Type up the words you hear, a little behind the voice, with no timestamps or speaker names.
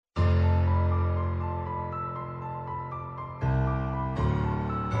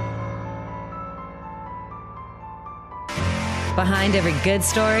Behind every good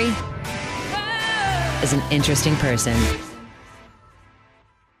story is an interesting person.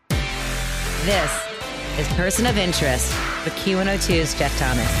 This is Person of Interest with Q102's Jeff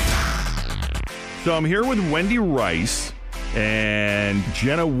Thomas. So I'm here with Wendy Rice and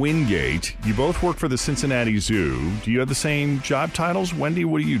Jenna Wingate. You both work for the Cincinnati Zoo. Do you have the same job titles? Wendy,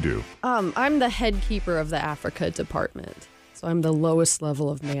 what do you do? I'm the head keeper of the Africa department. So I'm the lowest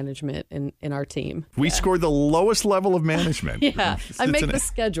level of management in our team. We scored the lowest level of management. Yeah, I make the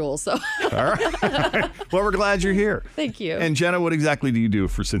schedule. So. All right. Well, we're glad you're here. Thank you. And Jenna, what exactly do you do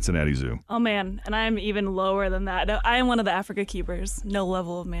for Cincinnati Zoo? Oh, man. And I'm even lower than that. I am one of the Africa keepers. No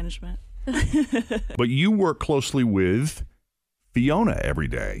level of management. But you work closely with Fiona every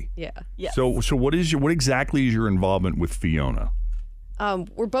day. Yeah. Yes. So what exactly is your involvement with Fiona?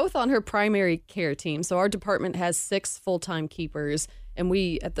 We're both on her primary care team. So our department has 6 full-time keepers, and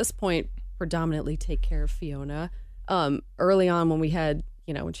we, at this point, predominantly take care of Fiona. Early on when we had,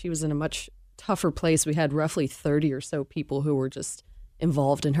 when she was in a much tougher place, we had roughly 30 or so people who were just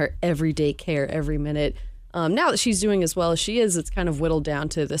involved in her everyday care every minute. Now that she's doing as well as she is, it's kind of whittled down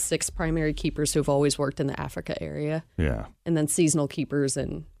to the 6 primary keepers who've always worked in the Africa area. Yeah. And then seasonal keepers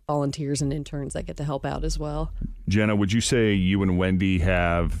and volunteers and interns that get to help out as well. Jenna, would you say you and Wendy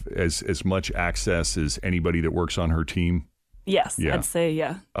have as much access as anybody that works on her team? Yes, Yeah. I'd say,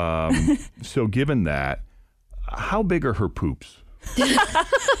 yeah. So given that, how big are her poops?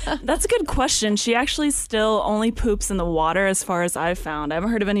 That's a good question. She actually still only poops in the water as far as I've found. I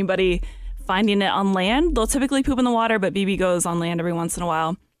haven't heard of anybody finding it on land. They'll typically poop in the water, but BB goes on land every once in a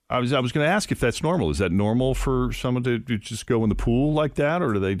while. I was going to ask if that's normal. Is that normal for someone to just go in the pool like that,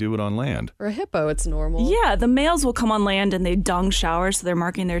 or do they do it on land? For a hippo, it's normal. Yeah, the males will come on land and they dung shower, so they're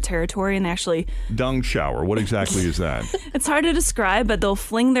marking their territory, and they actually... Dung shower. What exactly is that? It's hard to describe, but they'll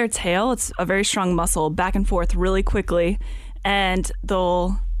fling their tail. It's a very strong muscle back and forth really quickly, and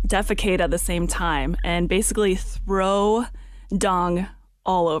they'll defecate at the same time and basically throw dung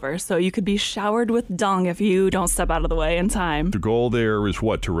all over. So you could be showered with dung if you don't step out of the way in time. The goal there is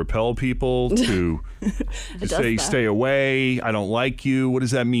what? To repel people? To say, stay away, I don't like you? What does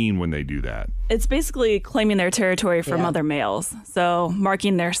that mean when they do that? It's basically claiming their territory from other males. So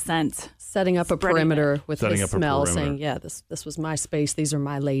marking their scent. Setting up a perimeter with Setting his up a smell, perimeter. saying, yeah, this was my space. These are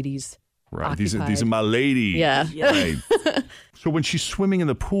my ladies. Right. These Occupied. are my ladies. Yeah. Right. So when she's swimming in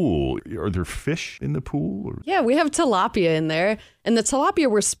the pool, are there fish in the pool? Or? Yeah, we have tilapia in there. And the tilapia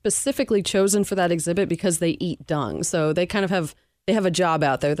were specifically chosen for that exhibit because they eat dung. So they kind of have a job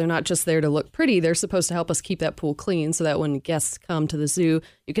out there. They're not just there to look pretty. They're supposed to help us keep that pool clean so that when guests come to the zoo,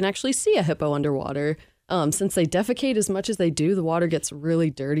 you can actually see a hippo underwater. Since they defecate as much as they do, the water gets really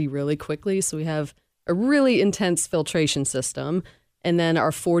dirty really quickly. So we have a really intense filtration system. And then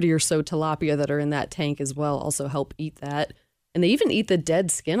our 40 or so tilapia that are in that tank as well also help eat that. And they even eat the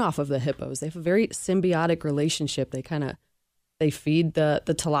dead skin off of the hippos. They have a very symbiotic relationship. They feed the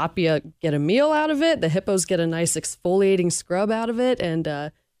tilapia, get a meal out of it. The hippos get a nice exfoliating scrub out of it. And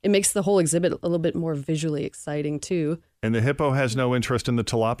it makes the whole exhibit a little bit more visually exciting too. And the hippo has no interest in the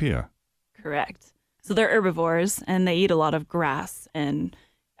tilapia. Correct. So they're herbivores and they eat a lot of grass. And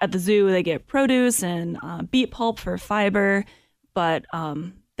at the zoo, they get produce and beet pulp for fiber, but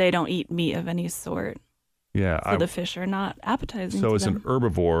they don't eat meat of any sort. Yeah. So the fish are not appetizing. So to as them. an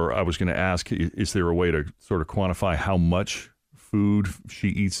herbivore, I was going to ask, is there a way to sort of quantify how much food she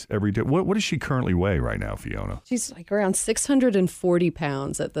eats every day? What does she currently weigh right now, Fiona? She's like around 640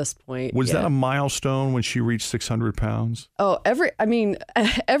 pounds at this point. Was that a milestone when she reached 600 pounds? Oh,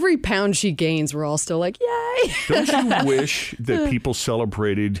 every pound she gains, we're all still like, yay. Don't you wish that people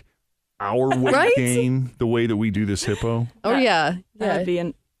celebrated our weight gain the way that we do this hippo? Oh, yeah. That would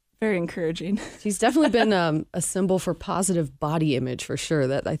be very encouraging. She's definitely been a symbol for positive body image for sure.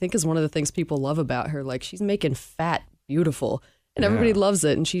 That I think is one of the things people love about her. Like she's making fat beautiful and everybody loves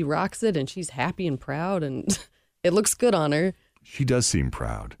it and she rocks it and she's happy and proud and it looks good on her. She does seem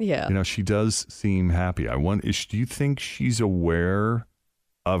proud. Yeah. She does seem happy. Do you think she's aware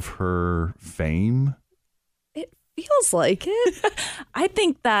of her fame? It feels like it. I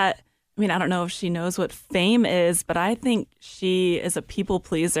think that, I don't know if she knows what fame is, but I think she is a people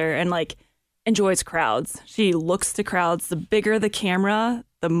pleaser and enjoys crowds. She looks to crowds. The bigger the camera,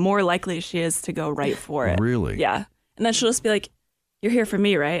 the more likely she is to go right for it. Really? Yeah. And then she'll just be like, you're here for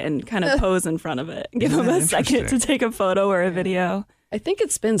me, right? And kind of pose in front of it. Give them a second to take a photo or a video. I think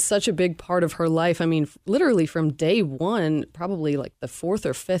it's been such a big part of her life. Literally from day one, probably like the 4th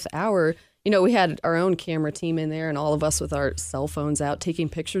or 5th hour, we had our own camera team in there and all of us with our cell phones out taking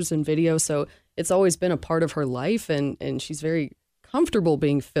pictures and video. So it's always been a part of her life and she's very comfortable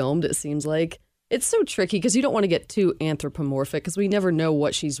being filmed, it seems like. It's so tricky because you don't want to get too anthropomorphic because we never know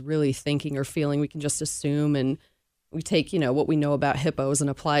what she's really thinking or feeling. We can just assume, and we take, what we know about hippos and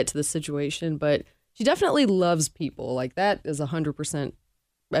apply it to the situation. But she definitely loves people. Like that is 100%.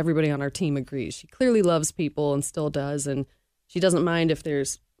 Everybody on our team agrees. She clearly loves people and still does. And she doesn't mind if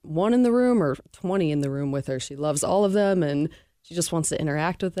there's one in the room or 20 in the room with her. She loves all of them and she just wants to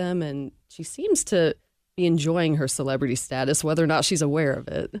interact with them. And she seems to be enjoying her celebrity status, whether or not she's aware of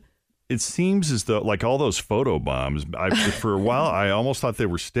it. It seems as though, like all those photo bombs, for a while, I almost thought they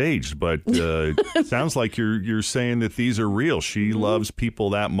were staged, but it sounds like you're saying that these are real. She loves people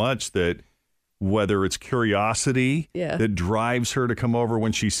that much that whether it's curiosity that drives her to come over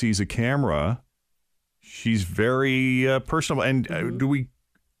when she sees a camera, she's very personal. And do we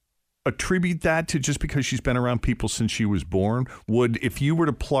attribute that to just because she's been around people since she was born? If you were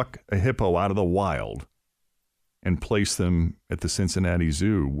to pluck a hippo out of the wild and place them at the Cincinnati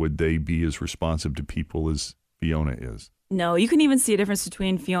Zoo, would they be as responsive to people as Fiona is? No, you can even see a difference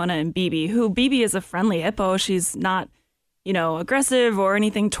between Fiona and Bibi, who Bibi is a friendly hippo. She's not, aggressive or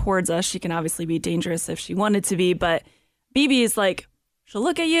anything towards us. She can obviously be dangerous if she wanted to be, but Bibi is like, she'll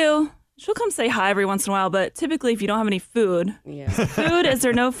look at you, she'll come say hi every once in a while, but typically if you don't have any food, is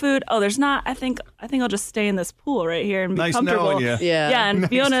there no food? Oh, there's not. I think I'll just stay in this pool right here and be nice comfortable. Knowing you. Yeah, and nice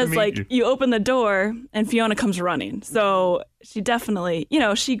Fiona's like, you open the door and Fiona comes running. So she definitely,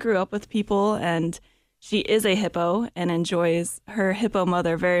 she grew up with people and she is a hippo and enjoys her hippo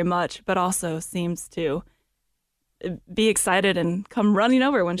mother very much, but also seems to be excited and come running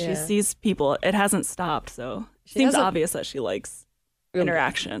over when she sees people. It hasn't stopped, so it seems obvious that she likes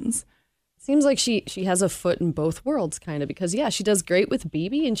interactions. Seems like she has a foot in both worlds, kind of, because, she does great with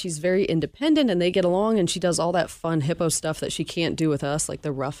Bibi, and she's very independent, and they get along, and she does all that fun hippo stuff that she can't do with us, like the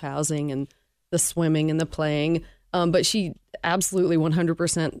roughhousing and the swimming and the playing. But she absolutely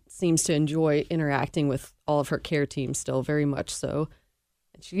 100% seems to enjoy interacting with all of her care team still, very much so.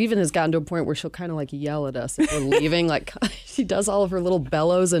 And she even has gotten to a point where she'll kind of like yell at us if we're leaving. Like she does all of her little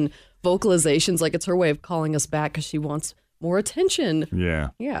bellows and vocalizations, like it's her way of calling us back because she wants more attention.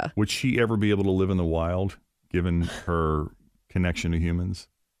 Yeah. Would she ever be able to live in the wild, given her connection to humans?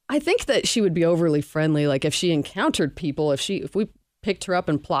 I think that she would be overly friendly. Like if she encountered people, if we picked her up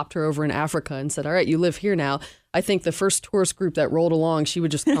and plopped her over in Africa and said, all right, you live here now, I think the first tourist group that rolled along, she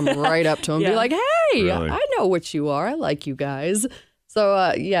would just come right up to him and be like, hey, really? I know what you are. I like you guys.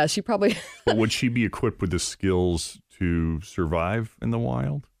 So, she probably... But would she be equipped with the skills to survive in the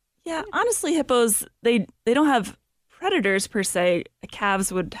wild? Yeah, honestly, hippos, they don't have predators per se.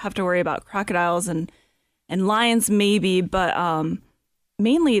 Calves would have to worry about crocodiles and lions maybe, but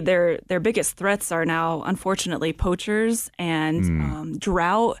mainly their biggest threats are now, unfortunately, poachers and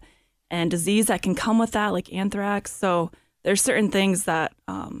drought and disease that can come with that, like anthrax. So there's certain things that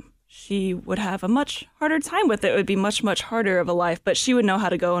she would have a much harder time with. It would be much, much harder of a life, but she would know how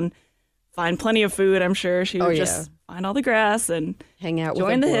to go and find plenty of food, I'm sure. She would just find all the grass and hang out,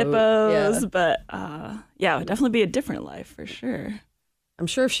 join the hippos. Yeah. But it would definitely be a different life for sure. I'm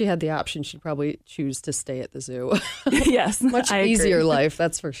sure if she had the option, she'd probably choose to stay at the zoo. Yes, much easier life,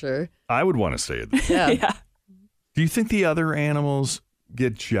 that's for sure. I would want to stay at the zoo. Yeah. Do you think the other animals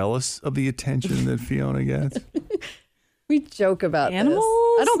get jealous of the attention that Fiona gets? We joke about animals.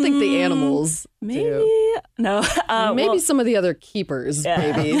 This. I don't think the animals maybe do. No. Maybe some of the other keepers.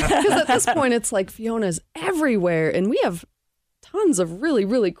 Maybe because at this point it's like Fiona's everywhere, and we have tons of really,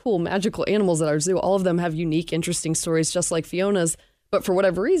 really cool magical animals at our zoo. All of them have unique, interesting stories, just like Fiona's. But for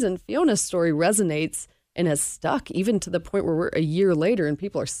whatever reason, Fiona's story resonates and has stuck even to the point where we're a year later and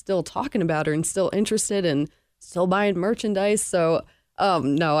people are still talking about her and still interested and still buying merchandise. So,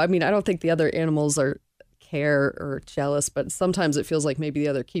 no, I mean, I don't think the other animals care or jealous, but sometimes it feels like maybe the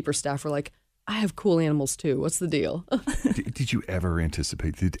other keeper staff are like, I have cool animals too. What's the deal? Did you ever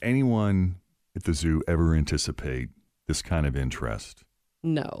anticipate, did anyone at the zoo ever anticipate this kind of interest?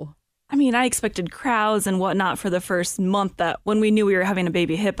 No. I mean, I expected crowds and whatnot for the first month that when we knew we were having a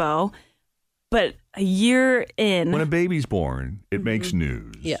baby hippo, but a year in. When a baby's born, it makes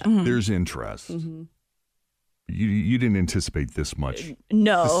news. Yeah. There's interest. You didn't anticipate this much.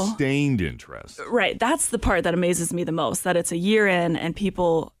 No. Sustained interest. Right. That's the part that amazes me the most, that it's a year in and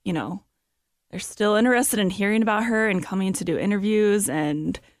people, they're still interested in hearing about her and coming to do interviews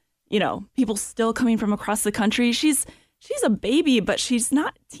and, people still coming from across the country. She's a baby, but she's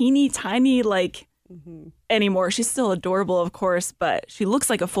not teeny tiny anymore. She's still adorable, of course, but she looks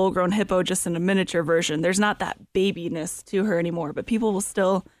like a full-grown hippo, just in a miniature version. There's not that babiness to her anymore, but people will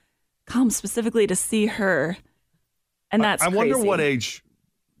still come specifically to see her. And that's I crazy. wonder what age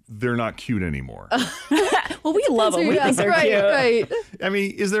they're not cute anymore. Well, we love them. We think they're right, cute. right. I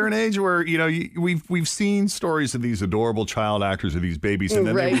mean, is there an age where we've seen stories of these adorable child actors of these babies, and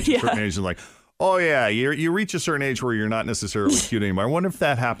then they Right. reach a certain age and like, oh yeah, you reach a certain age where you're not necessarily cute anymore. I wonder if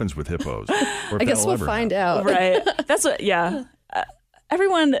that happens with hippos. Or if I guess that'll we'll ever find happen. out. Right. That's what, yeah.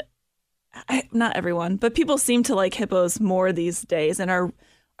 Not everyone, but people seem to like hippos more these days and are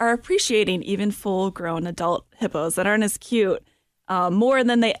appreciating even full-grown adult hippos that aren't as cute more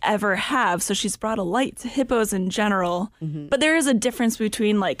than they ever have. So she's brought a light to hippos in general. Mm-hmm. But there is a difference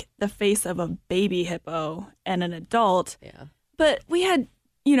between like the face of a baby hippo and an adult. Yeah. But we had,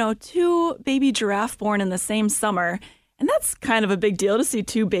 2 baby giraffe born in the same summer. And that's kind of a big deal to see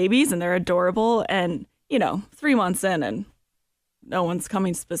 2 babies and they're adorable. And, 3 months in and no one's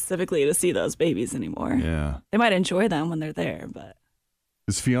coming specifically to see those babies anymore. Yeah. They might enjoy them when they're there, but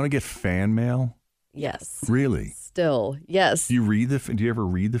Does Fiona get fan mail? Yes. Really? Still, yes. Do you ever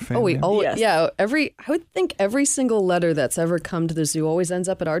read the fan Oh, mail? Yes. yeah. I would think every single letter that's ever come to the zoo always ends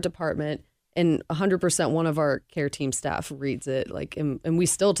up at our department, and 100% one of our care team staff reads it. And we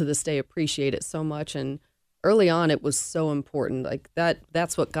still to this day appreciate it so much. And early on, it was so important. Like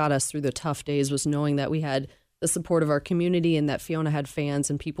that's what got us through the tough days, was knowing that we had the support of our community and that Fiona had fans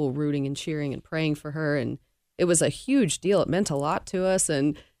and people rooting and cheering and praying for her. And it was a huge deal. It meant a lot to us.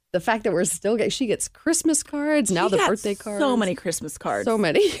 And the fact that we're still she gets Christmas cards, now She the got birthday cards. so many Christmas cards. So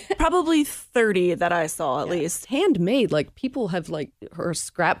many. Probably 30 that I saw at least. Handmade. Like people have her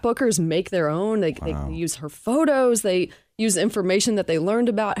scrapbookers make their own. They use her photos. They use information that they learned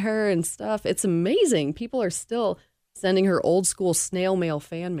about her and stuff. It's amazing. People are still sending her old school snail mail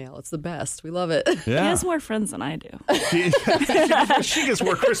fan mail. It's the best. We love it. He Yeah. has more friends than I do. She gets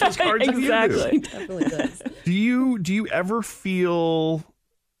more Christmas cards than you do. Exactly. Definitely does. Do you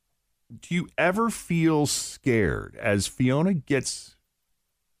ever feel scared as Fiona gets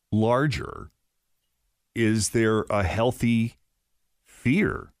larger? Is there a healthy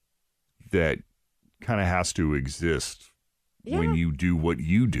fear that kind of has to exist when you do what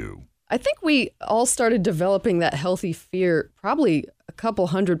you do? I think we all started developing that healthy fear probably a couple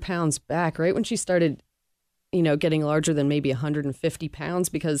 100 pounds back, right? When she started, getting larger than maybe 150 pounds,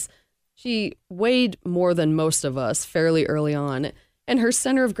 because she weighed more than most of us fairly early on. And her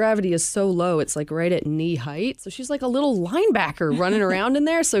center of gravity is so low, it's like right at knee height. So she's like a little linebacker running around in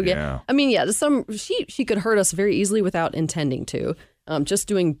there. So Yeah. she could hurt us very easily without intending to, just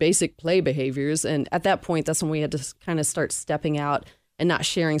doing basic play behaviors. And at that point, that's when we had to kind of start stepping out and not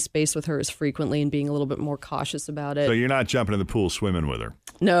sharing space with her as frequently and being a little bit more cautious about it. So you're not jumping in the pool swimming with her.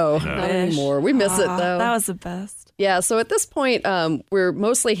 No, not anymore. We miss it though. That was the best. Yeah, so at this point, we're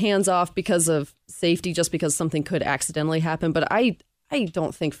mostly hands off because of safety, just because something could accidentally happen. But I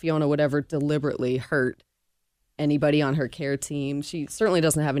don't think Fiona would ever deliberately hurt anybody on her care team. She certainly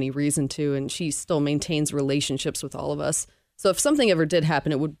doesn't have any reason to, and she still maintains relationships with all of us. So if something ever did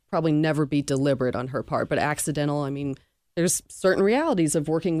happen, it would probably never be deliberate on her part, but accidental. I mean, there's certain realities of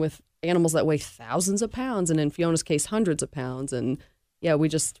working with animals that weigh thousands of pounds, and in Fiona's case, hundreds of pounds. And yeah, we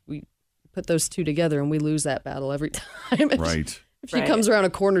put those two together and we lose that battle every time. Right. If she comes around a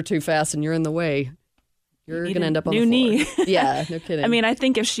corner too fast and you're in the way, you're going to end up on the new floor. knee. Yeah, no kidding. I mean, I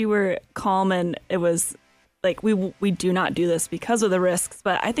think if she were calm and it was like we do not do this because of the risks,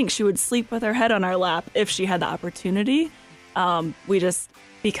 but I think she would sleep with her head on our lap if she had the opportunity. We just,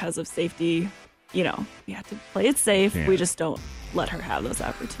 because of safety, we have to play it safe. Yeah. We just don't let her have those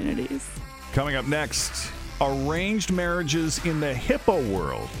opportunities. Coming up next, arranged marriages in the hippo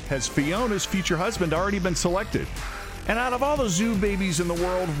world. Has Fiona's future husband already been selected? And out of all the zoo babies in the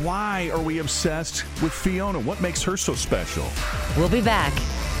world, why are we obsessed with Fiona? What makes her so special? We'll be back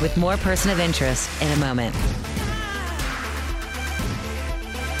with more Person of Interest in a moment.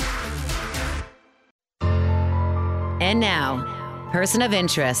 And now, Person of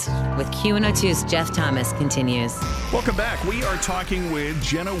Interest with QN02's Jeff Thomas continues. Welcome back. We are talking with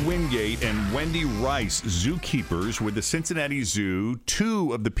Jenna Wingate and Wendy Rice, zookeepers with the Cincinnati Zoo,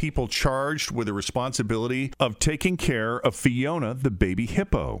 two of the people charged with the responsibility of taking care of Fiona, the baby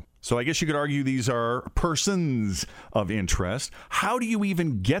hippo. So I guess you could argue these are persons of interest. How do you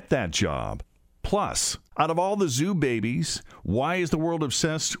even get that job? Plus, out of all the zoo babies, why is the world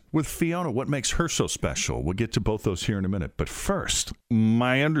obsessed with Fiona? What makes her so special? We'll get to both those here in a minute. But first,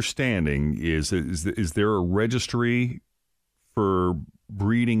 my understanding is there a registry for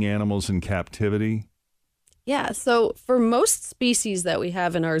breeding animals in captivity? Yeah, so for most species that we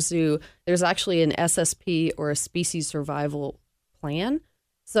have in our zoo, there's actually an SSP or a species survival plan.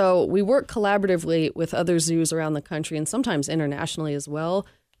 So we work collaboratively with other zoos around the country and sometimes internationally as well,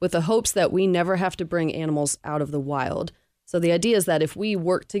 with the hopes that we never have to bring animals out of the wild. So the idea is that if we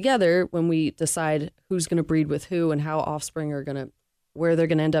work together, when we decide who's going to breed with who and how offspring are going to, where they're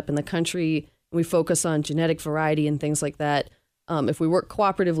going to end up in the country, and we focus on genetic variety and things like that, if we work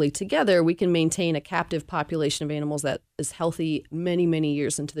cooperatively together, we can maintain a captive population of animals that is healthy many, many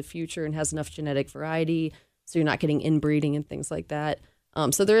years into the future and has enough genetic variety, so you're not getting inbreeding and things like that.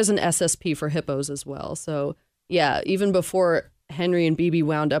 So there is an SSP for hippos as well. So yeah, even before Henry and BB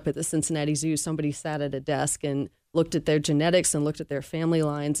wound up at the Cincinnati Zoo, somebody sat at a desk and looked at their genetics and looked at their family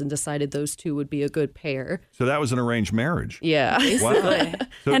lines and decided those two would be a good pair. So that was an arranged marriage. Yeah. Wow.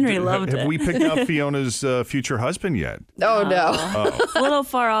 So Henry loved have it. we picked out Fiona's future husband yet? Oh, no. It's a little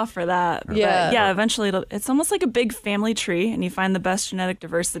far off for that. But Yeah. yeah, eventually it's almost like a big family tree, and you find the best genetic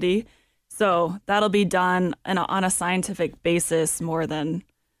diversity. So that'll be done on a scientific basis more than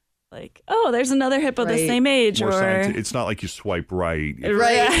like, oh, there's another hippo the Right. same age. More or scientific. It's not like you swipe right.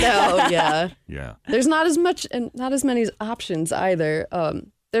 Right? No, yeah. Yeah. There's not as much and not as many options either.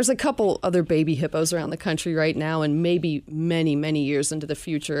 There's a couple other baby hippos around the country right now, and maybe many, many years into the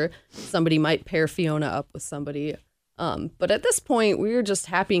future, somebody might pair Fiona up with somebody. But at this point, we're just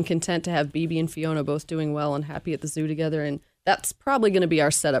happy and content to have BB and Fiona both doing well and happy at the zoo together. And that's probably going to be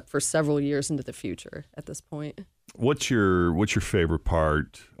our setup for several years into the future at this point. What's your favorite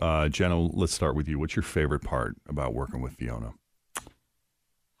part? Jenna, let's start with you. What's your favorite part about working with Fiona?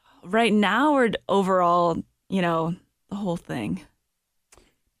 right now or overall, the whole thing?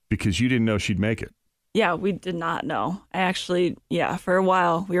 Because you didn't know she'd make it. Yeah, we did not know. I actually, for a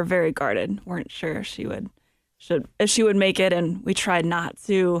while we were very guarded. Weren't sure if she would make it, and we tried not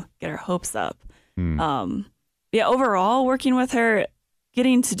to get our hopes up. Overall, working with her,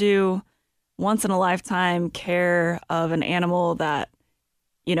 getting to do once in a lifetime care of an animal that,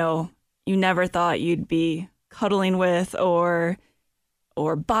 you never thought you'd be cuddling with or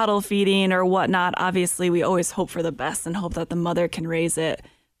bottle feeding or whatnot. Obviously, we always hope for the best and hope that the mother can raise it.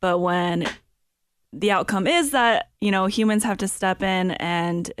 But when the outcome is that, humans have to step in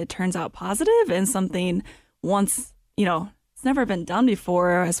and it turns out positive and something once, it's never been done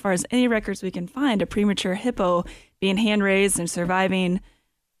before, as far as any records we can find, a premature hippo being hand raised and surviving.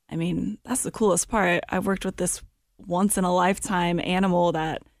 I mean, that's the coolest part. I've worked with this once in a lifetime animal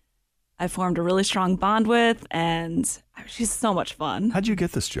that I formed a really strong bond with, and she's so much fun. How'd you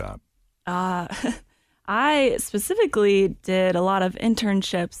get this job? I specifically did a lot of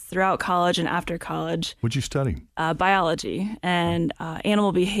internships throughout college and after college. What'd you study? Biology and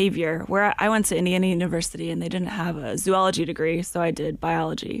animal behavior, where I went to Indiana University and they didn't have a zoology degree, so I did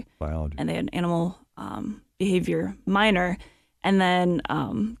biology. And they had an animal behavior minor. And then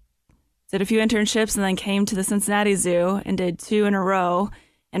did a few internships and then came to the Cincinnati Zoo and did 2 in a row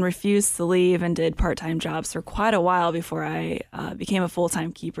and refused to leave and did part-time jobs for quite a while before I became a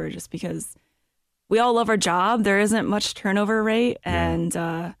full-time keeper, just because we all love our job. There isn't much turnover rate. And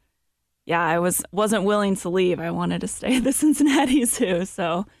I wasn't willing to leave. I wanted to stay at the Cincinnati Zoo.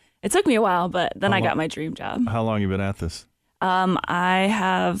 So it took me a while, but then I got my dream job. How long have you been at this?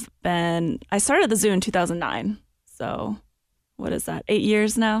 I started at the zoo in 2009. So what is that? 8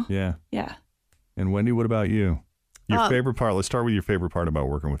 years now? Yeah. Yeah. And Wendy, what about you? Your favorite part? Let's start with your favorite part about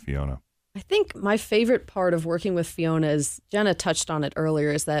working with Fiona. I think my favorite part of working with Fiona, is Jenna touched on it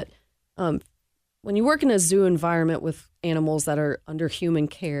earlier, is that when you work in a zoo environment with animals that are under human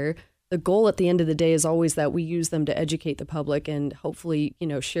care, the goal at the end of the day is always that we use them to educate the public and hopefully,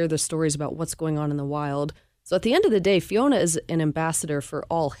 share the stories about what's going on in the wild. So at the end of the day, Fiona is an ambassador for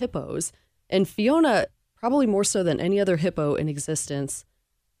all hippos. And Fiona, probably more so than any other hippo in existence,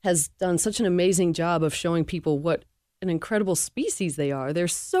 has done such an amazing job of showing people what an incredible species they are. They're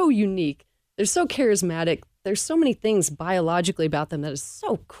so unique. They're so charismatic. There's so many things biologically about them that is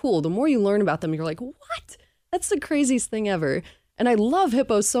so cool. The more you learn about them, you're like, what? That's the craziest thing ever. And I love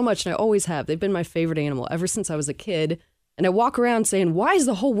hippos so much, and I always have. They've been my favorite animal ever since I was a kid. And I walk around saying, why is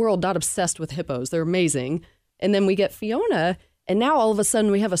the whole world not obsessed with hippos? They're amazing. And then we get Fiona, and now all of a sudden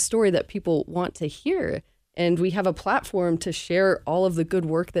we have a story that people want to hear. And we have a platform to share all of the good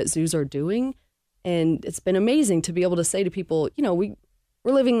work that zoos are doing. And it's been amazing to be able to say to people,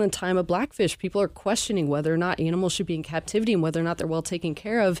 we're living in the time of Blackfish. People are questioning whether or not animals should be in captivity and whether or not they're well taken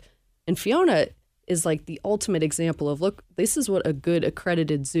care of. And Fiona is like the ultimate example of, look, this is what a good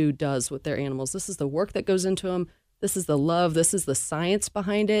accredited zoo does with their animals. This is the work that goes into them. This is the love. This is the science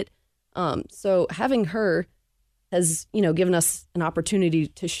behind it. So having her has, given us an opportunity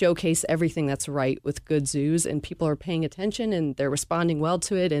to showcase everything that's right with good zoos, and people are paying attention and they're responding well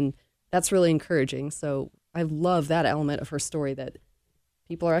to it. And that's really encouraging. So I love that element of her story, that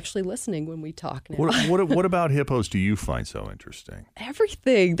people are actually listening when we talk now. What about hippos do you find so interesting?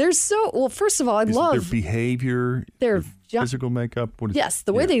 Everything. They're well, first of all, I love their behavior, their physical makeup.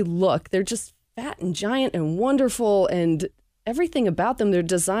 The way they look. They're just fat and giant and wonderful, and everything about them. They're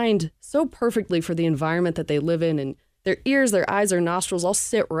designed so perfectly for the environment that they live in, and their ears, their eyes, their nostrils all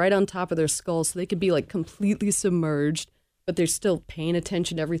sit right on top of their skull, so they could be like completely submerged, but they're still paying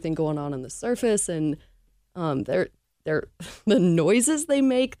attention to everything going on the surface, and they're the noises they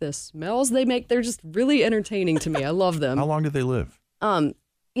make, the smells they make, they're just really entertaining to me. I love them. How long do they live?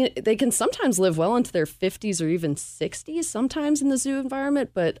 They can sometimes live well into their 50s or even 60s sometimes in the zoo environment,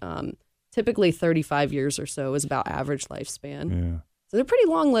 but typically 35 years or so is about average lifespan. Yeah. So they're pretty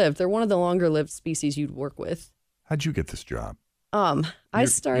long-lived. They're one of the longer-lived species you'd work with. How'd you get this job? I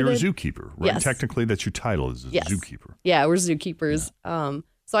started... You're a zookeeper, right? Yes. Technically, that's your title is a zookeeper. Yeah, we're zookeepers. Yeah.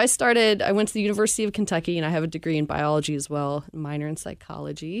 So I went to the University of Kentucky, and I have a degree in biology as well, a minor in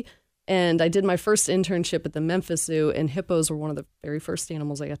psychology. And I did my first internship at the Memphis Zoo, and hippos were one of the very first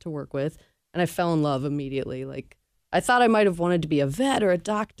animals I got to work with. And I fell in love immediately. Like, I thought I might have wanted to be a vet or a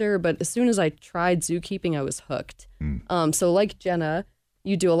doctor, but as soon as I tried zookeeping, I was hooked. So like Jenna,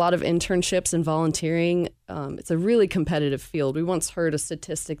 you do a lot of internships and volunteering. It's a really competitive field. We once heard a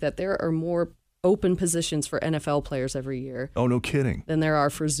statistic that there are more open positions for NFL players every year. Oh, no kidding. Than there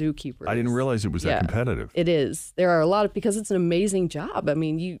are for zookeepers. I didn't realize it was that competitive. It is. There are a lot because it's an amazing job. I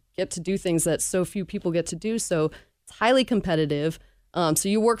mean, you get to do things that so few people get to do. So it's highly competitive. So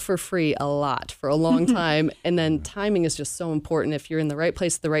you work for free a lot for a long time. And then timing is just so important. If you're in the right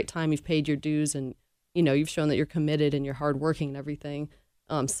place at the right time, you've paid your dues and, you've shown that you're committed and you're hardworking and everything.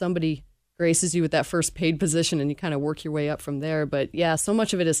 Somebody graces you with that first paid position and you kind of work your way up from there. But yeah, so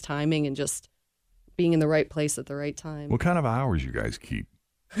much of it is timing and just being in the right place at the right time. What kind of hours you guys keep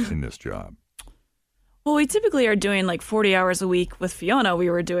in this job? Well, we typically are doing like 40 hours a week. With Fiona, we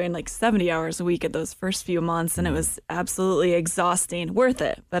were doing like 70 hours a week at those first few months, and it was absolutely exhausting. Worth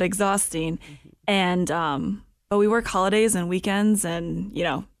it, but exhausting. And but we work holidays and weekends, and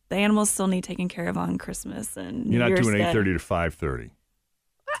the animals still need taken care of on Christmas and New You're not Year's doing Day. 8:30 to 5:30.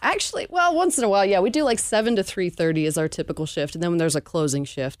 Actually, well, once in a while, yeah, we do like 7 to 3:30 is our typical shift, and then there's a closing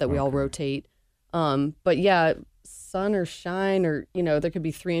shift that we all rotate. But yeah, sun or shine or, there could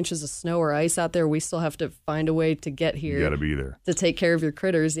be 3 inches of snow or ice out there. We still have to find a way to get here. You got to be there. To take care of your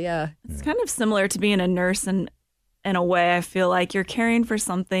critters, yeah. It's kind of similar to being a nurse in a way. I feel like you're caring for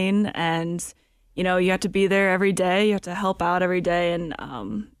something and, you have to be there every day. You have to help out every day. And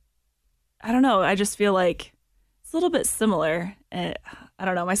I don't know. I just feel like it's a little bit similar. I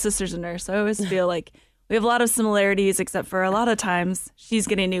don't know. My sister's a nurse, so I always feel like we have a lot of similarities, except for a lot of times she's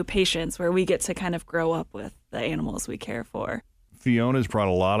getting new patients where we get to kind of grow up with the animals we care for. Fiona's brought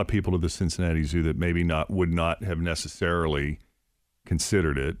a lot of people to the Cincinnati Zoo that maybe would not have necessarily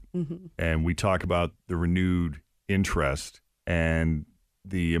considered it. Mm-hmm. And we talk about the renewed interest and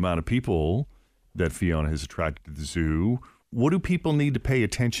the amount of people that Fiona has attracted to the zoo. What do people need to pay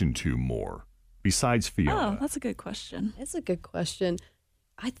attention to more besides Fiona? Oh, that's a good question. It's a good question.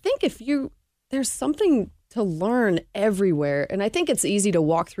 I think there's something to learn everywhere. And I think it's easy to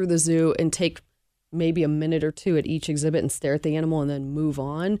walk through the zoo and take maybe a minute or two at each exhibit and stare at the animal and then move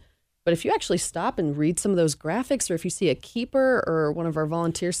on. But if you actually stop and read some of those graphics, or if you see a keeper or one of our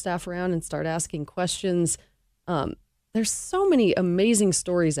volunteer staff around and start asking questions, there's so many amazing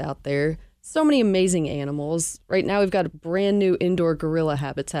stories out there, so many amazing animals. Right now, we've got a brand new indoor gorilla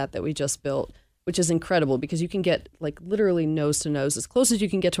habitat that we just built, which is incredible because you can get like literally nose to nose. As close as you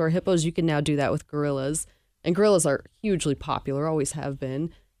can get to our hippos, you can now do that with gorillas. And gorillas are hugely popular, always have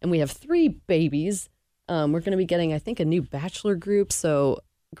been. And we have 3 babies. We're going to be getting, I think, a new bachelor group. So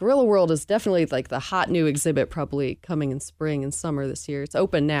Gorilla World is definitely like the hot new exhibit probably coming in spring and summer this year. It's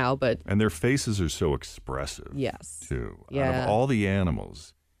open now, but... And their faces are so expressive, yes, too. Yeah. Out of all the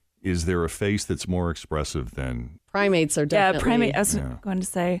animals, is there a face that's more expressive than... Primates are definitely... Yeah, primate. I was going to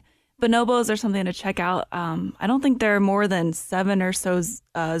say... Bonobos are something to check out. I don't think there are more than 7 or so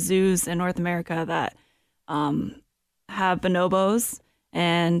zoos in North America that have bonobos.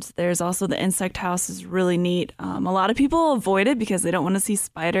 And there's also the insect house is really neat. A lot of people avoid it because they don't want to see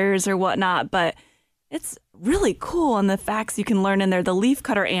spiders or whatnot, but it's really cool. And the facts you can learn in there, the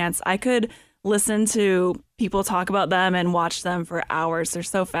leafcutter ants, I could listen to people talk about them and watch them for hours. They're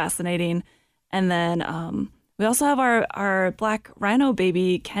so fascinating. And then we also have our black rhino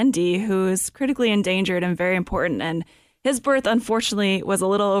baby, Kendi, who is critically endangered and very important. And his birth, unfortunately, was a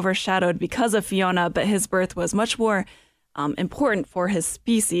little overshadowed because of Fiona, but his birth was much more important for his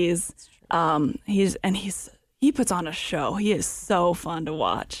species. He puts on a show. He is so fun to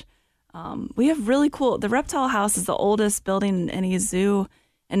watch. We have really cool. The reptile house is the oldest building in any zoo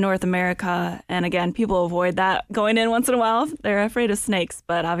in North America. And again, people avoid that going in once in a while. They're afraid of snakes,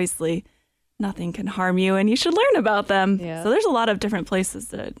 but obviously nothing can harm you and you should learn about them. Yeah. So there's a lot of different places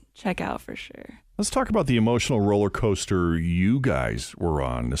to check out for sure. Let's talk about the emotional roller coaster you guys were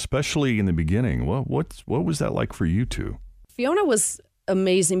on, especially in the beginning. What was that like for you two? Fiona was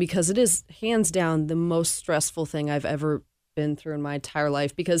amazing because it is hands down the most stressful thing I've ever been through in my entire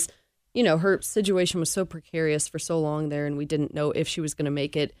life because, you know, her situation was so precarious for so long there and we didn't know if she was going to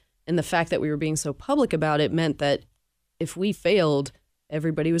make it. And the fact that we were being so public about it meant that if we failed,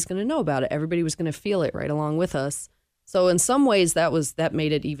 everybody was going to know about it. Everybody was going to feel it right along with us. So in some ways that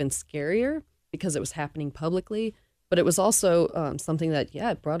made it even scarier because it was happening publicly. But it was also something that,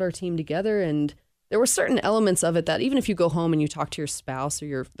 it brought our team together. And there were certain elements of it that even if you go home and you talk to your spouse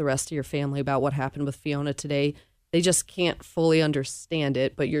or the rest of your family about what happened with Fiona today, they just can't fully understand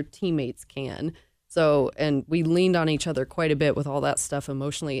it, but your teammates can. So, and we leaned on each other quite a bit with all that stuff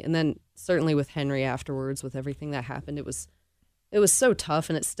emotionally. And then certainly with Henry afterwards, with everything that happened, it was so tough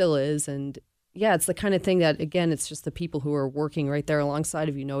and it still is. And yeah, it's the kind of thing that, again, it's just the people who are working right there alongside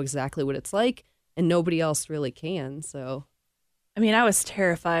of you know exactly what it's like and nobody else really can. So, I mean, I was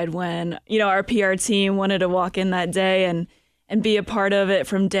terrified when, our PR team wanted to walk in that day and be a part of it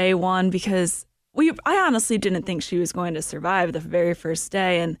from day one because I honestly didn't think she was going to survive the very first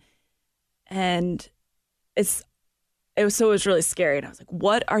day. And it was really scary. And I was like,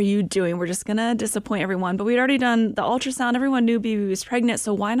 what are you doing? We're just going to disappoint everyone. But we'd already done the ultrasound. Everyone knew BB was pregnant.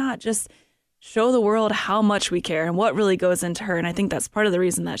 So why not just show the world how much we care and what really goes into her? And I think that's part of the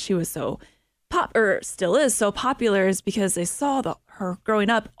reason that she was so still is so popular is because they saw her growing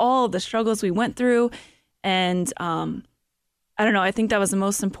up, all of the struggles we went through. And I don't know, I think that was the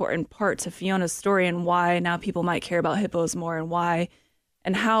most important part to Fiona's story and why now people might care about hippos more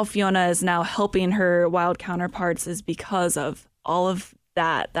and how Fiona is now helping her wild counterparts is because of all of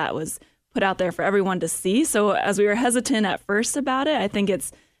that was put out there for everyone to see. So as we were hesitant at first about it, I think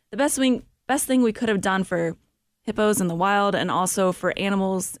it's the best thing we could have done for hippos in the wild and also for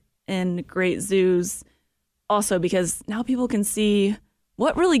animals in great zoos also because now people can see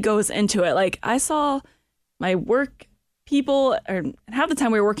what really goes into it. Like I saw my work people, or half the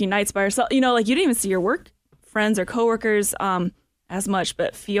time we were working nights by ourselves, you didn't even see your work friends or coworkers as much,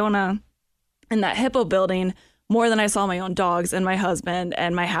 but Fiona in that hippo building more than I saw my own dogs and my husband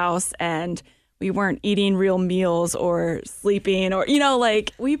and my house, and we weren't eating real meals or sleeping or,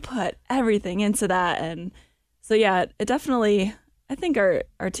 we put everything into that. And so, yeah, it definitely, I think our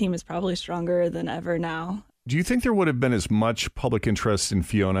team is probably stronger than ever now. Do you think there would have been as much public interest in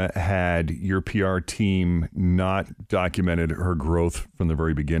Fiona had your PR team not documented her growth from the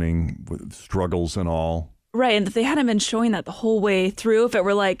very beginning, with struggles and all? Right, and if they hadn't been showing that the whole way through, if it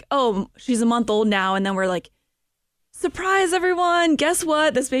were like, oh, she's a month old now, and then we're like, surprise, everyone, guess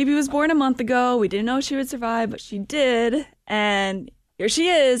what? This baby was born a month ago. We didn't know she would survive, but she did, and here she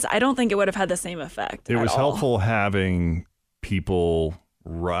is. I don't think it would have had the same effect. It was helpful having people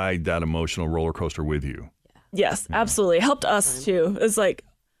ride that emotional roller coaster with you. Yes, absolutely. It helped us too. It's like,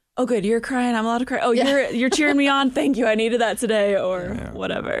 oh, good, you're crying. I'm allowed to cry. Oh, you're cheering me on. Thank you. I needed that today, or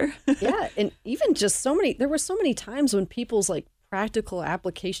whatever. Yeah, and even just there were so many times when people's like practical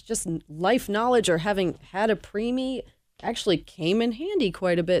application, just life knowledge or having had a preemie actually came in handy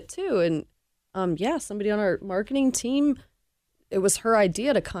quite a bit too. And somebody on our marketing team, it was her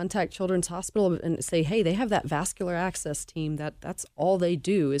idea to contact Children's Hospital and say, hey, they have that vascular access team. That's all they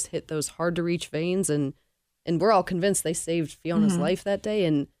do is hit those hard to reach veins, and we're all convinced they saved Fiona's life that day.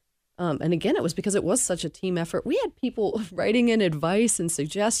 And again, it was because it was such a team effort. We had people writing in advice and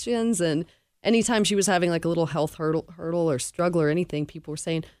suggestions, and anytime she was having like a little health hurdle or struggle or anything, people were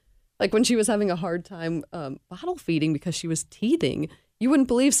saying, like when she was having a hard time bottle feeding because she was teething, you wouldn't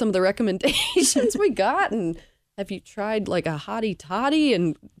believe some of the recommendations we got. And have you tried like a hottie toddy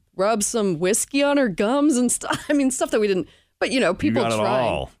and rub some whiskey on her gums and stuff? I mean, stuff that we didn't. But, people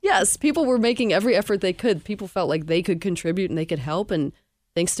tried. Yes, people were making every effort they could. People felt like they could contribute and they could help. And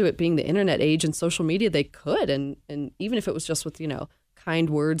thanks to it being the internet age and social media, they could. And even if it was just with, kind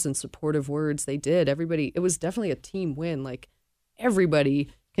words and supportive words, they did. Everybody, it was definitely a team win. Like everybody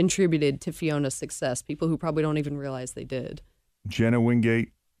contributed to Fiona's success. People who probably don't even realize they did. Jenna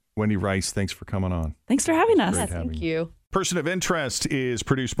Wingate, Wendy Rice, thanks for coming on. Thank for having us. Yeah, thank you. Person of Interest is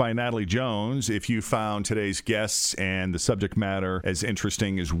produced by Natalie Jones. If you found today's guests and the subject matter as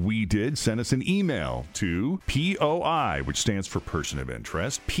interesting as we did, send us an email to POI, which stands for Person of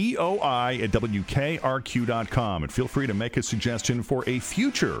Interest, POI@WKRQ.com. And feel free to make a suggestion for a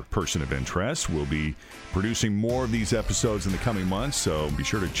future Person of Interest. We'll be producing more of these episodes in the coming months, so be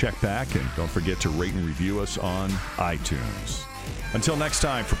sure to check back and don't forget to rate and review us on iTunes. Until next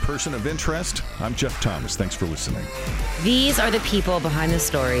time, for Person of Interest, I'm Jeff Thomas. Thanks for listening. These are the people behind the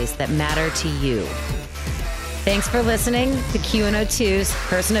stories that matter to you. Thanks for listening to QN02's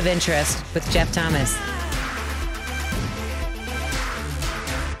Person of Interest with Jeff Thomas.